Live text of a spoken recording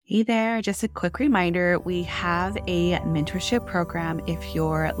Hey there, just a quick reminder, we have a mentorship program if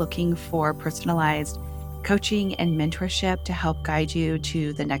you're looking for personalized coaching and mentorship to help guide you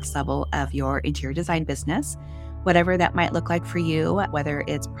to the next level of your interior design business, whatever that might look like for you, whether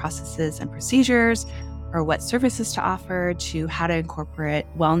it's processes and procedures or what services to offer to how to incorporate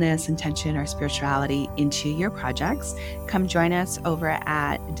wellness, intention, or spirituality into your projects. Come join us over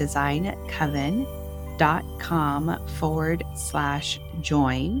at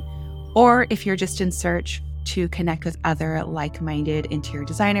designcoven.com/join. Or if you're just in search to connect with other like-minded interior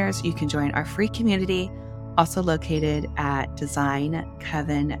designers, you can join our free community, also located at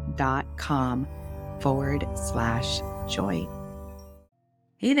designcoven.com/join.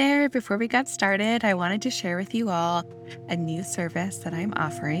 Hey there, before we got started, I wanted to share with you all a new service that I'm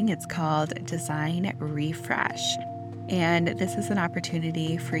offering. It's called Design Refresh. And this is an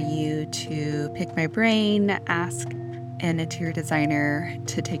opportunity for you to pick my brain, ask an interior designer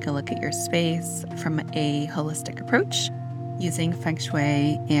to take a look at your space from a holistic approach using feng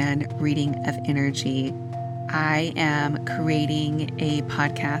shui and reading of energy. I am creating a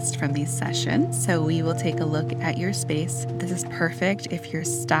podcast from these sessions, so we will take a look at your space. This is perfect if you're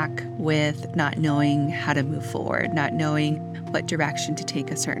stuck with not knowing how to move forward, not knowing what direction to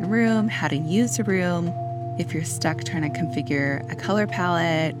take a certain room, how to use a room. If you're stuck trying to configure a color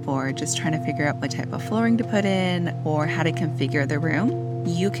palette or just trying to figure out what type of flooring to put in or how to configure the room,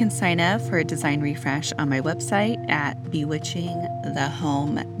 you can sign up for a design refresh on my website at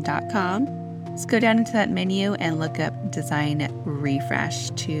bewitchingthehome.com. Just go down into that menu and look up Design Refresh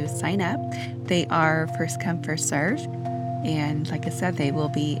to sign up. They are first come, first serve. And like I said, they will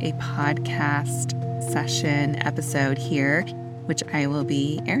be a podcast session episode here, which I will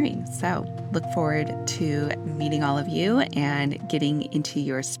be airing. So look forward to meeting all of you and getting into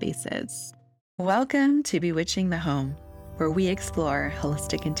your spaces. Welcome to Bewitching the Home, where we explore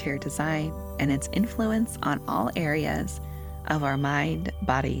holistic interior design and its influence on all areas of our mind,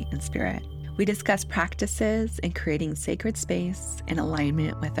 body, and spirit. We discuss practices in creating sacred space in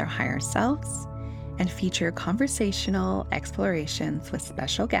alignment with our higher selves and feature conversational explorations with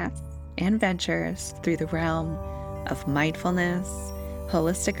special guests and ventures through the realm of mindfulness,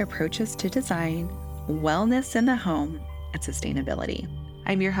 holistic approaches to design, wellness in the home, and sustainability.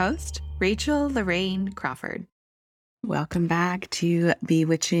 I'm your host, Rachel Lorraine Crawford. Welcome back to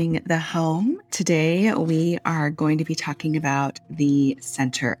Bewitching the Home. Today, we are going to be talking about the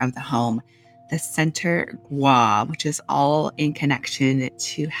center of the home, the center gua, which is all in connection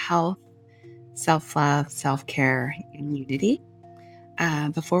to health, self-love, self-care, and unity.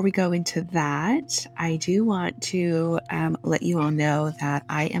 Before we go into that, I do want to let you all know that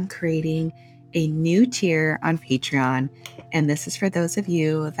I am creating a new tier on Patreon, and this is for those of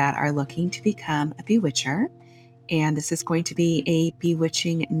you that are looking to become a bewitcher. And this is going to be a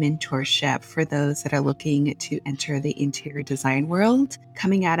bewitching mentorship for those that are looking to enter the interior design world,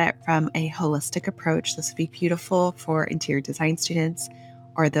 coming at it from a holistic approach. This would be beautiful for interior design students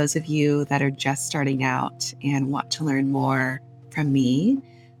or those of you that are just starting out and want to learn more from me.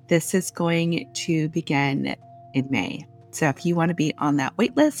 This is going to begin in May. So if you want to be on that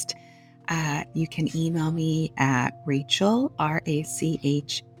wait list, you can email me at Rachel, Rachel,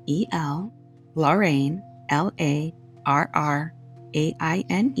 Lorraine, Larraine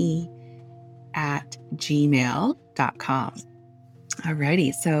at gmail.com.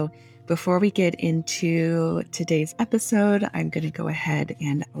 Alrighty, so before we get into today's episode, I'm going to go ahead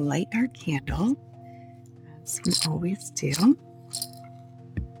and light our candle, as we always do.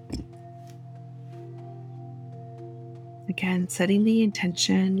 Again, setting the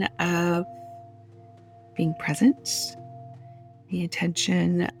intention of being present, the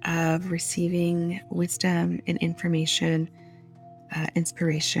intention of receiving wisdom and information,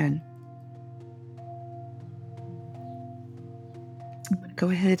 inspiration. I'm going to go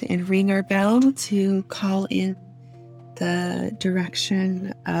ahead and ring our bell to call in the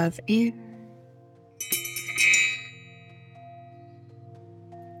direction of air,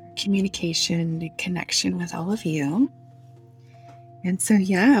 communication, connection with all of you. And so,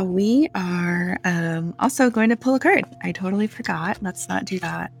 we are also going to pull a card. I totally forgot. Let's not do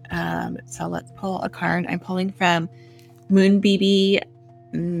that. So let's pull a card. I'm pulling from Moonbeebe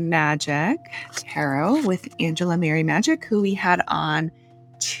Magic Tarot with Angela Mary Magic, who we had on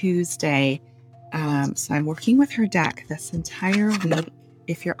Tuesday. So I'm working with her deck this entire week.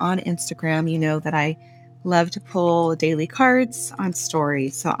 If you're on Instagram, you know that I love to pull daily cards on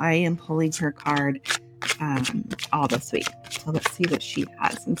stories. So I am pulling her card all this week. So let's see what she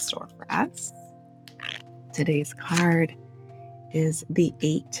has in store for us. Today's card is the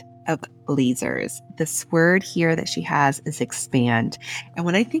 8 of lasers. This word here that she has is expand. And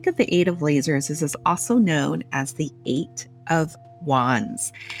when I think of the Eight of Lasers, this is also known as the Eight of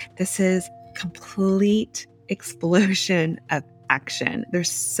Wands. This is complete explosion of action.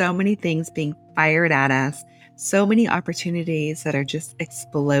 There's so many things being fired at us, so many opportunities that are just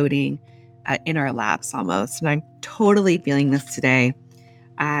exploding in our laps almost. And I'm totally feeling this today.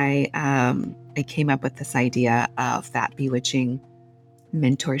 I came up with this idea of that bewitching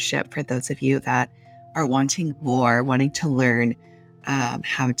mentorship for those of you that are wanting more, wanting to learn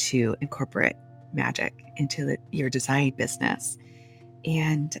how to incorporate magic into your design business.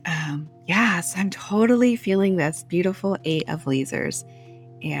 And yes, I'm totally feeling this beautiful Eight of Lasers,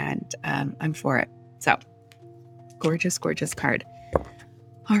 and I'm for it. So gorgeous, gorgeous card.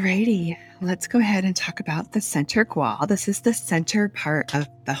 Alrighty, let's go ahead and talk about the center gua. This is the center part of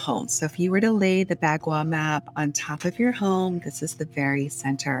the home. So if you were to lay the Bagua map on top of your home, this is the very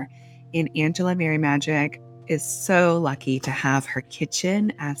center. And Angela Mary Magic is so lucky to have her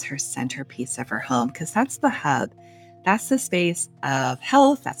kitchen as her centerpiece of her home, because that's the hub. That's the space of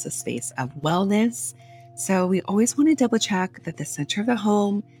health. That's the space of wellness. So we always want to double check that the center of the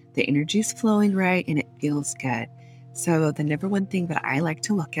home, the energy is flowing right and it feels good. So the number one thing that I like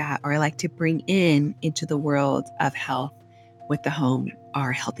to look at, or I like to bring into the world of health with the home,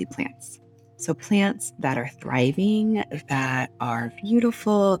 are healthy plants. So plants that are thriving, that are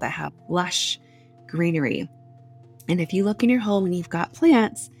beautiful, that have lush greenery. And if you look in your home and you've got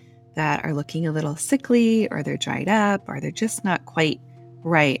plants that are looking a little sickly, or they're dried up, or they're just not quite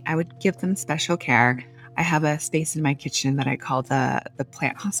right, I would give them special care. I have a space in my kitchen that I call the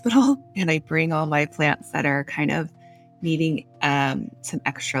plant hospital, and I bring all my plants that are kind of needing some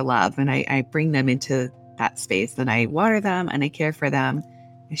extra love, and I bring them into that space, and I water them and I care for them.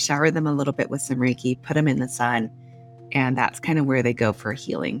 I shower them a little bit with some Reiki, put them in the sun, and that's kind of where they go for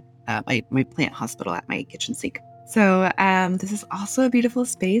healing. My plant hospital at my kitchen sink. So this is also a beautiful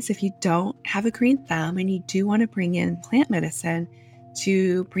space if you don't have a green thumb and you do want to bring in plant medicine,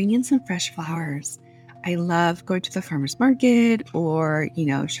 to bring in some fresh flowers. I love going to the farmer's market, or,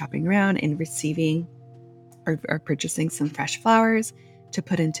 shopping around and receiving or purchasing some fresh flowers to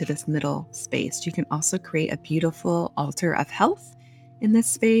put into this middle space. You can also create a beautiful altar of health in this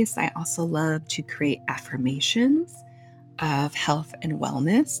space. I also love to create affirmations of health and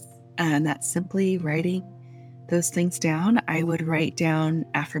wellness, and that's simply writing those things down. I would write down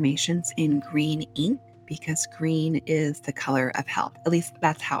affirmations in green ink, because green is the color of health. At least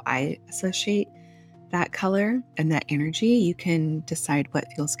that's how I associate that color and that energy. You can decide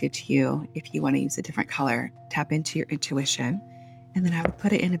what feels good to you. If you want to use a different color, tap into your intuition. And then I would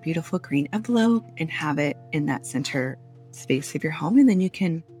put it in a beautiful green envelope and have it in that center space of your home. And then you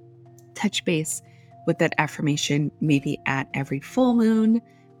can touch base with that affirmation maybe at every full moon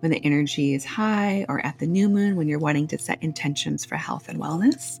when the energy is high, or at the new moon when you're wanting to set intentions for health and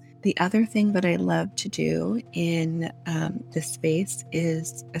wellness. The other thing that I love to do in this space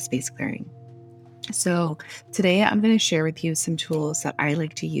is a space clearing. So today I'm going to share with you some tools that I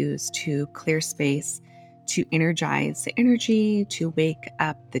like to use to clear space, to energize the energy, to wake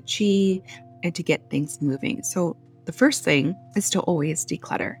up the chi, and to get things moving. So the first thing is to always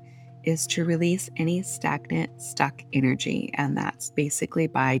declutter, is to release any stagnant, stuck energy. And that's basically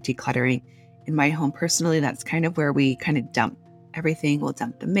by decluttering. In my home personally, that's kind of where we kind of dump everything. We'll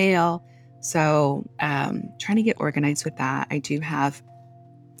dump the mail. So trying to get organized with that. I do have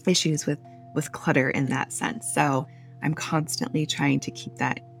issues with clutter in that sense. So I'm constantly trying to keep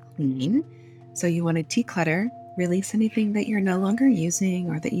that clean. So you want to declutter, release anything that you're no longer using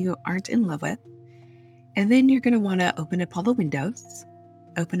or that you aren't in love with. And then you're going to want to open up all the windows,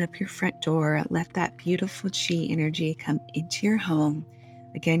 open up your front door, let that beautiful chi energy come into your home.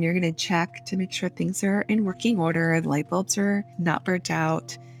 Again, you're going to check to make sure things are in working order, the light bulbs are not burnt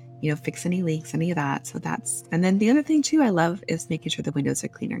out, fix any leaks, any of that. And then the other thing too I love is making sure the windows are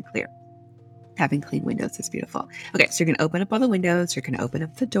cleaner and clear. Having clean windows is beautiful. Okay, so you're going to open up all the windows, you're going to open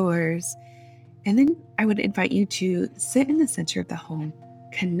up the doors, and then I would invite you to sit in the center of the home,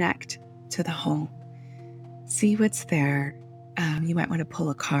 connect to the home, see what's there. You might want to pull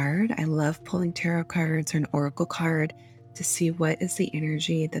a card. I love pulling tarot cards or an oracle card to see what is the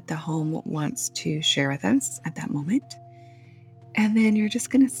energy that the home wants to share with us at that moment. And then you're just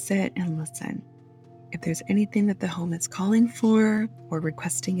going to sit and listen. If there's anything that the home is calling for or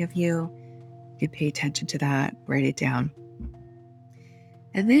requesting of you, you pay attention to that, write it down.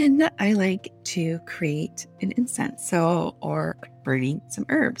 And then I like to create an incense, or burning some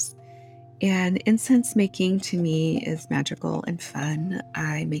herbs. And incense making to me is magical and fun.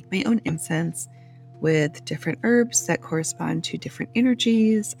 I make my own incense. with different herbs that correspond to different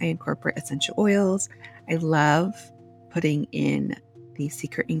energies. I incorporate essential oils. I love putting in the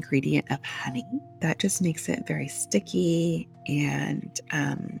secret ingredient of honey. That just makes it very sticky and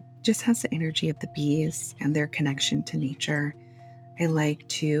just has the energy of the bees and their connection to nature. I like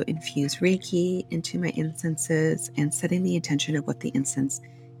to infuse Reiki into my incenses and setting the intention of what the incense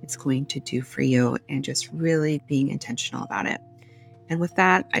is going to do for you and just really being intentional about it. And with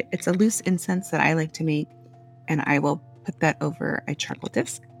that, it's a loose incense that I like to make, and I will put that over a charcoal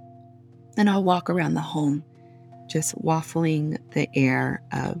disc. And I'll walk around the home, just waffling the air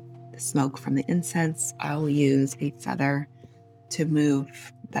of the smoke from the incense. I'll use a feather to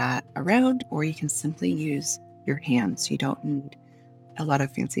move that around, or you can simply use your hands. You don't need a lot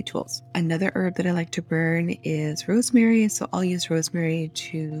of fancy tools. Another herb that I like to burn is rosemary. So I'll use rosemary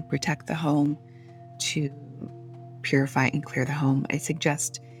to protect the home, to purify and clear the home. I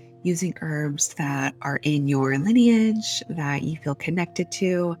suggest using herbs that are in your lineage that you feel connected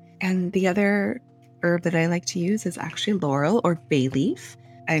to. And the other herb that I like to use is actually laurel or bay leaf.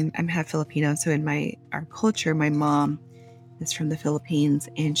 I'm half Filipino, so in our culture, my mom is from the Philippines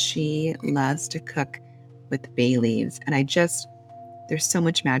and she loves to cook with bay leaves. And there's so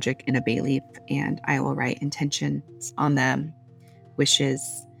much magic in a bay leaf, and I will write intentions on them,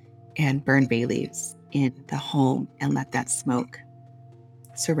 wishes, and burn bay leaves in the home and let that smoke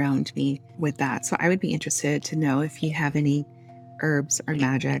surround me with that. So I would be interested to know if you have any herbs or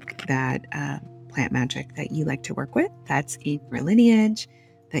magic that plant magic that you like to work with that's in your lineage,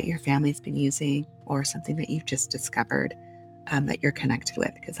 that your family's been using, or something that you've just discovered that you're connected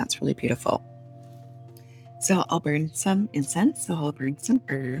with, because that's really beautiful. So I'll burn some incense, so I'll burn some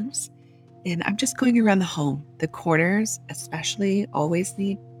herbs, and I'm just going around the home. The corners especially always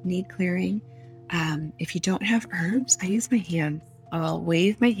need clearing. If you don't have herbs, I use my hands. I'll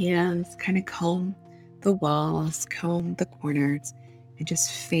wave my hands, kind of comb the walls, comb the corners, and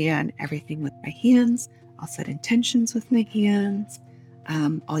just fan everything with my hands. I'll set intentions with my hands.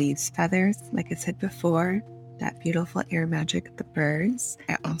 I'll use feathers, like I said before, that beautiful air magic of the birds.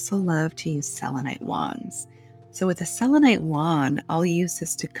 I also love to use selenite wands. So with a selenite wand, I'll use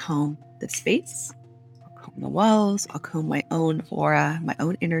this to comb the space. I'll comb the walls. I'll comb my own aura, my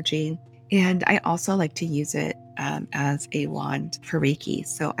own energy. And I also like to use it as a wand for Reiki.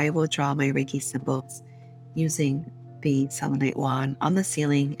 So I will draw my Reiki symbols using the selenite wand on the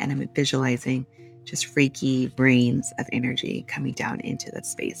ceiling, and I'm visualizing just Reiki rains of energy coming down into the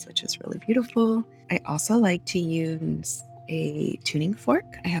space, which is really beautiful. I also like to use a tuning fork.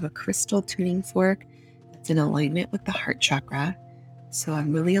 I have a crystal tuning fork that's in alignment with the heart chakra. So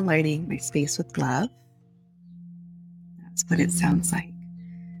I'm really aligning my space with love. That's what it sounds like.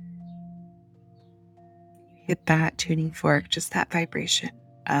 You hit that tuning fork, just that vibration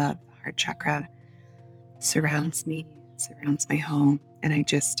of the heart chakra surrounds me, surrounds my home. And I'm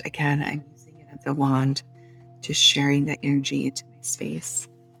using it as a wand, just sharing that energy into my space.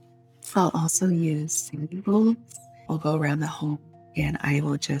 So I'll also use singing bowls. I'll go around the home and I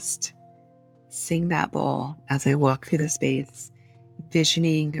will just sing that bowl as I walk through the space,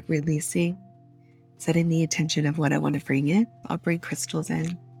 visioning, releasing, setting the intention of what I want to bring in. I'll bring crystals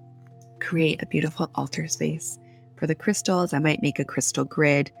in, create a beautiful altar space. For the crystals, I might make a crystal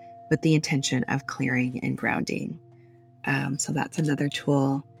grid with the intention of clearing and grounding. So that's another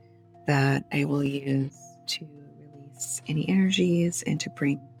tool that I will use to release any energies and to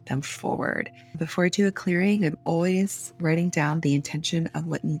bring them forward. Before I do a clearing, I'm always writing down the intention of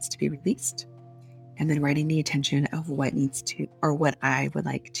what needs to be released, and then writing the intention of what I would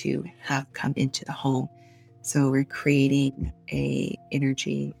like to have come into the home. So we're creating a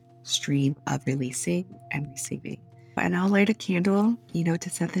energy stream of releasing and receiving. And I'll light a candle, to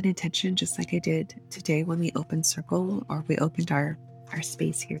set that intention, just like I did today when we opened Circle, or we opened our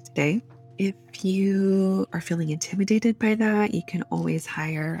space here today. If you are feeling intimidated by that, you can always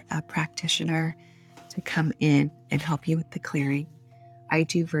hire a practitioner to come in and help you with the clearing. I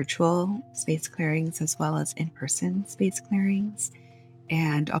do virtual space clearings as well as in-person space clearings,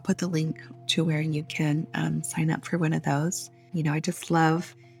 and I'll put the link to where you can sign up for one of those. I just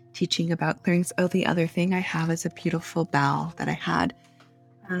love teaching about clearings. Oh, the other thing I have is a beautiful bell that I had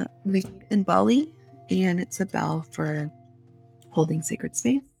made in Bali, and it's a bell for holding sacred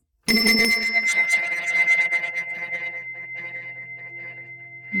space.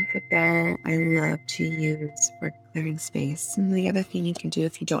 The bell I love to use for clearing space. And the other thing you can do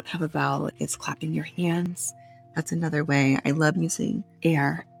if you don't have a bell is clapping your hands. That's another way. I love using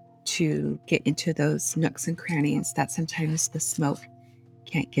air to get into those nooks and crannies that sometimes the smoke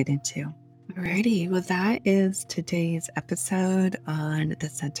can't get into. Alrighty, well, that is today's episode on the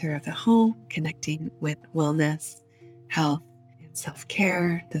center of the home, connecting with wellness, health, and self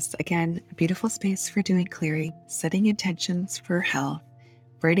care. This, again, a beautiful space for doing clearing, setting intentions for health,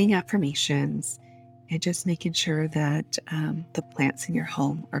 writing affirmations, and just making sure that the plants in your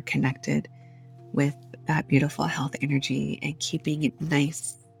home are connected with that beautiful health energy and keeping it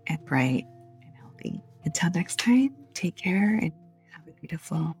nice and bright and healthy. Until next time, take care and have a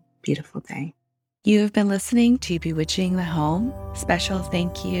beautiful, beautiful day. You've been listening to Bewitching the Home. Special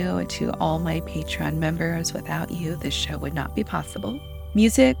thank you to all my Patreon members. Without you, this show would not be possible.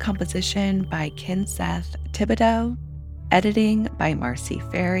 Music composition by Kinseth Thibodeau, editing by Marcy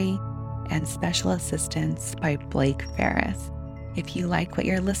Ferry, and special assistance by Blake Ferris. If you like what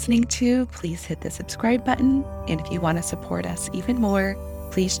you're listening to, please hit the subscribe button. And if you want to support us even more,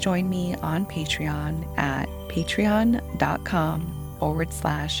 please join me on Patreon at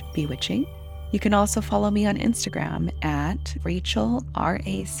patreon.com/bewitching. You can also follow me on Instagram at Rachel,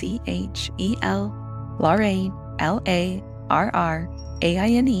 RACHEL, Lorraine,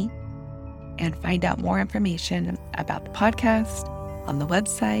 LARRAINE, and find out more information about the podcast on the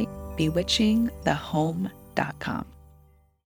website bewitchingthehome.com.